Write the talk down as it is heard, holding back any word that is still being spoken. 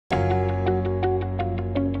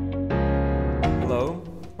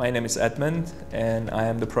My name is Edmund and I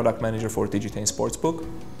am the product manager for Digitain Sportsbook.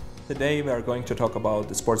 Today we are going to talk about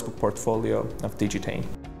the Sportsbook portfolio of Digitain.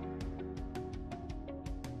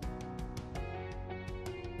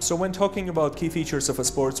 So when talking about key features of a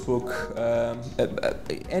sportsbook,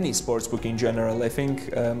 any sportsbook in general, I think,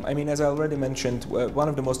 as I already mentioned, one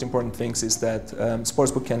of the most important things is that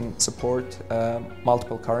sportsbook can support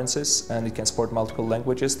multiple currencies and it can support multiple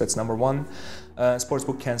languages. That's number one.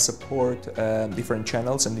 Sportsbook can support different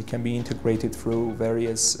channels and it can be integrated through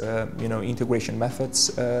various integration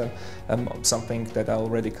methods, something that I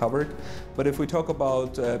already covered. But if we talk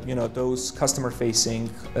about those customer-facing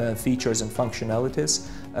features and functionalities,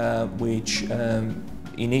 which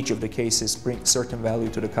in each of the cases bring certain value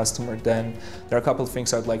to the customer, then there are a couple of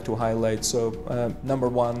things I'd like to highlight. So number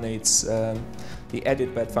one, it's the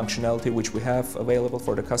edit bet functionality, which we have available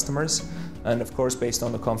for the customers, and of course based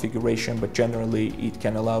on the configuration, but generally it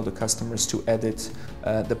can allow the customers to edit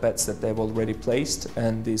the bets that they've already placed,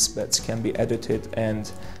 and these bets can be edited,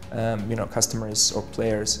 and customers or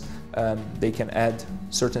players they can add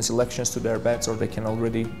certain selections to their bets, or they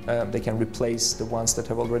can replace the ones that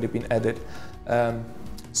have already been added.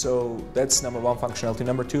 So that's number one functionality.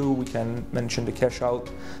 Number two, we can mention the cash out,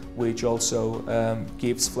 which also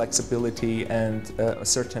gives flexibility and a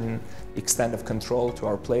certain extent of control to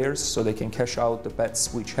our players, so they can cash out the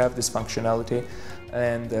bets which have this functionality,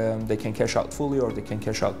 and they can cash out fully or they can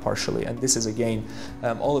cash out partially. And this is again,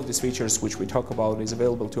 all of these features which we talk about is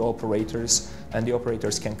available to operators, and the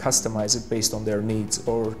operators can customize it based on their needs,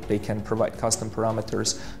 or they can provide custom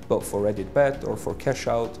parameters both for edit bet or for cash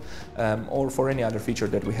out or for any other feature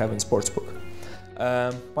that we have in Sportsbook.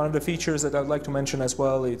 One of the features that I'd like to mention as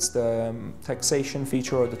well, it's the taxation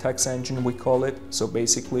feature, or the tax engine we call it. So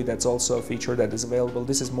basically that's also a feature that is available.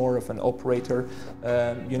 This is more of an operator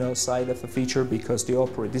side of a feature, because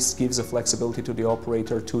this gives a flexibility to the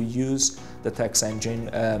operator to use the tax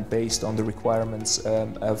engine based on the requirements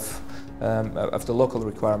of the local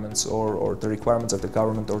requirements or the requirements of the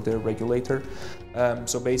government or their regulator.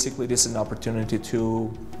 So basically this is an opportunity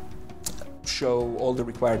to show all the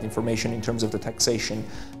required information in terms of the taxation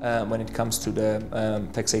when it comes to the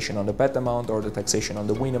taxation on the bet amount or the taxation on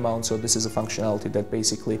the win amount. So this is a functionality that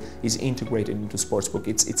basically is integrated into Sportsbook.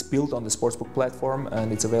 It's built on the Sportsbook platform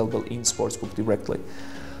and it's available in Sportsbook directly.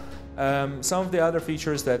 Some of the other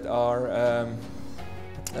features that are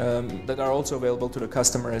also available to the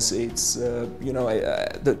customers, it's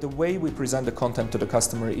the way we present the content to the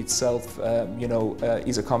customer itself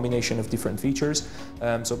is a combination of different features.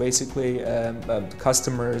 So basically the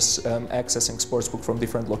customers accessing Sportsbook from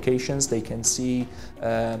different locations, they can see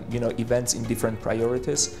events in different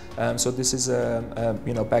priorities. So this is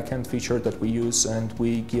a backend feature that we use, and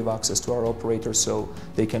we give access to our operators so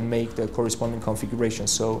they can make the corresponding configuration.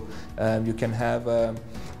 So you can have a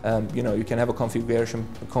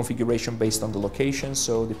configuration based on the location.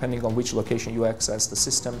 So depending on which location you access the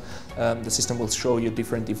system will show you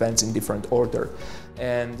different events in different order.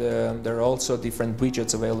 And there are also different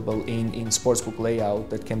widgets available in Sportsbook layout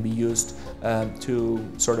that can be used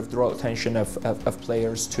to sort of draw attention of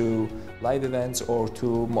players to live events, or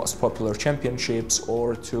to most popular championships,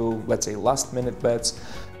 or to, let's say, last-minute bets,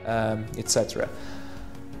 etc.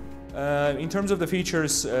 In terms of the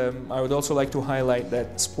features, I would also like to highlight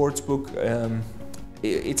that Sportsbook,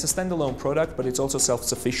 it's a standalone product, but it's also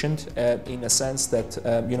self-sufficient in a sense that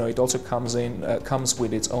it also comes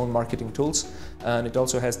with its own marketing tools, and it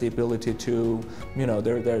also has the ability to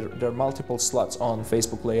there are multiple slots on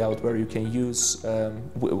Facebook layout where you can use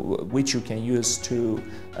which you can use to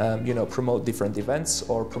promote different events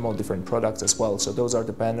or promote different products as well. So those are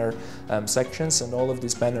the banner sections, and all of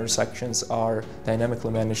these banner sections are dynamically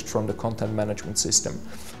managed from the content management system.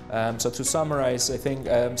 So to summarize, I think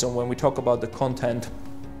so when we talk about the content,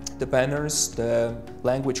 the banners, the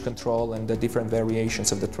language control, and the different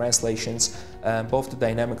variations of the translations, both the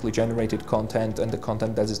dynamically generated content and the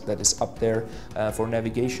content that is up there for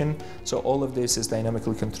navigation. So all of this is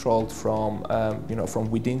dynamically controlled from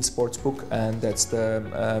within Sportsbook, and that's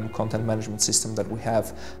the content management system that we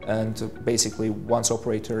have. And basically, once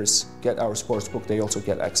operators get our Sportsbook, they also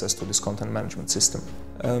get access to this content management system.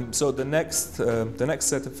 So the next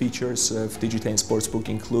set of features of Digitain Sportsbook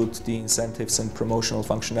include the incentives and promotional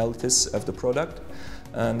functionalities of the product.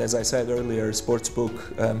 And as I said earlier,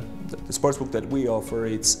 Sportsbook, the Sportsbook that we offer,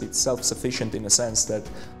 it's self-sufficient in a sense that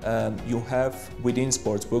you have within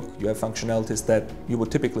Sportsbook, you have functionalities that you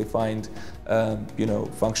would typically find,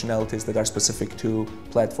 functionalities that are specific to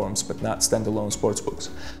platforms but not standalone sportsbooks.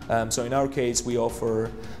 So in our case, we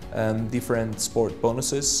offer different sport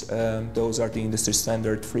bonuses. Those are the industry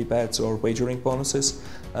standard free bets or wagering bonuses.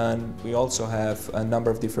 And we also have a number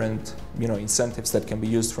of different incentives that can be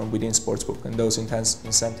used from within Sportsbook. And those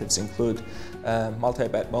incentives include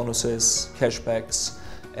multi-bet bonuses, cashbacks,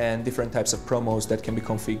 and different types of promos that can be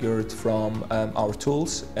configured from our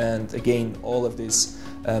tools. And again, all of these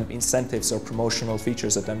incentives or promotional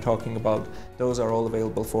features that I'm talking about, those are all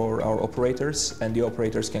available for our operators, and the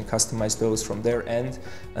operators can customize those from their end,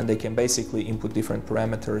 and they can basically input different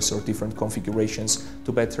parameters or different configurations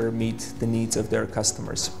to better meet the needs of their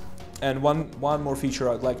customers. And one more feature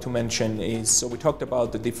I'd like to mention is, so we talked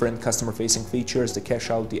about the different customer-facing features, the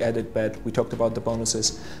cash out, the added bet, we talked about the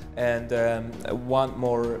bonuses, and one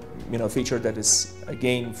more feature that is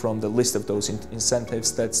again from the list of those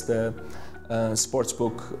incentives, that's the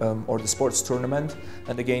Sportsbook or the sports tournament.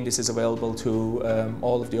 And again, this is available to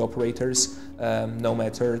all of the operators, no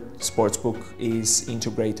matter Sportsbook is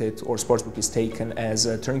integrated or Sportsbook is taken as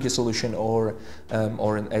a turnkey solution or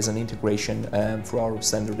as an integration through our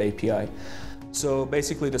standard API. So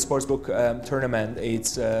basically, the Sportsbook tournament,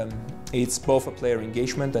 it's both a player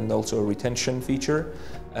engagement and also a retention feature,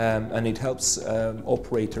 and it helps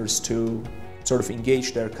operators to sort of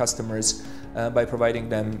engage their customers by providing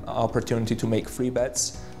them opportunity to make free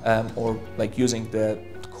bets, or like using the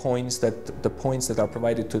points that are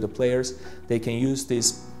provided to the players. They can use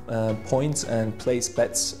these points and place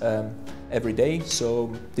bets every day.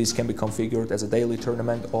 So this can be configured as a daily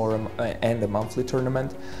tournament and a monthly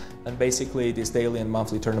tournament. And basically, these daily and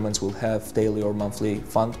monthly tournaments will have daily or monthly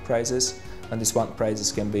fund prizes, and these fund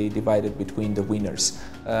prizes can be divided between the winners.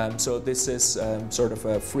 So this is sort of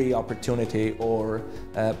a free opportunity or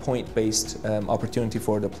point-based opportunity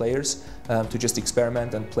for the players to just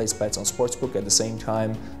experiment and place bets on Sportsbook at the same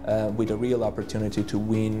time with a real opportunity to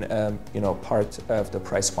win part of the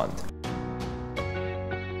prize fund.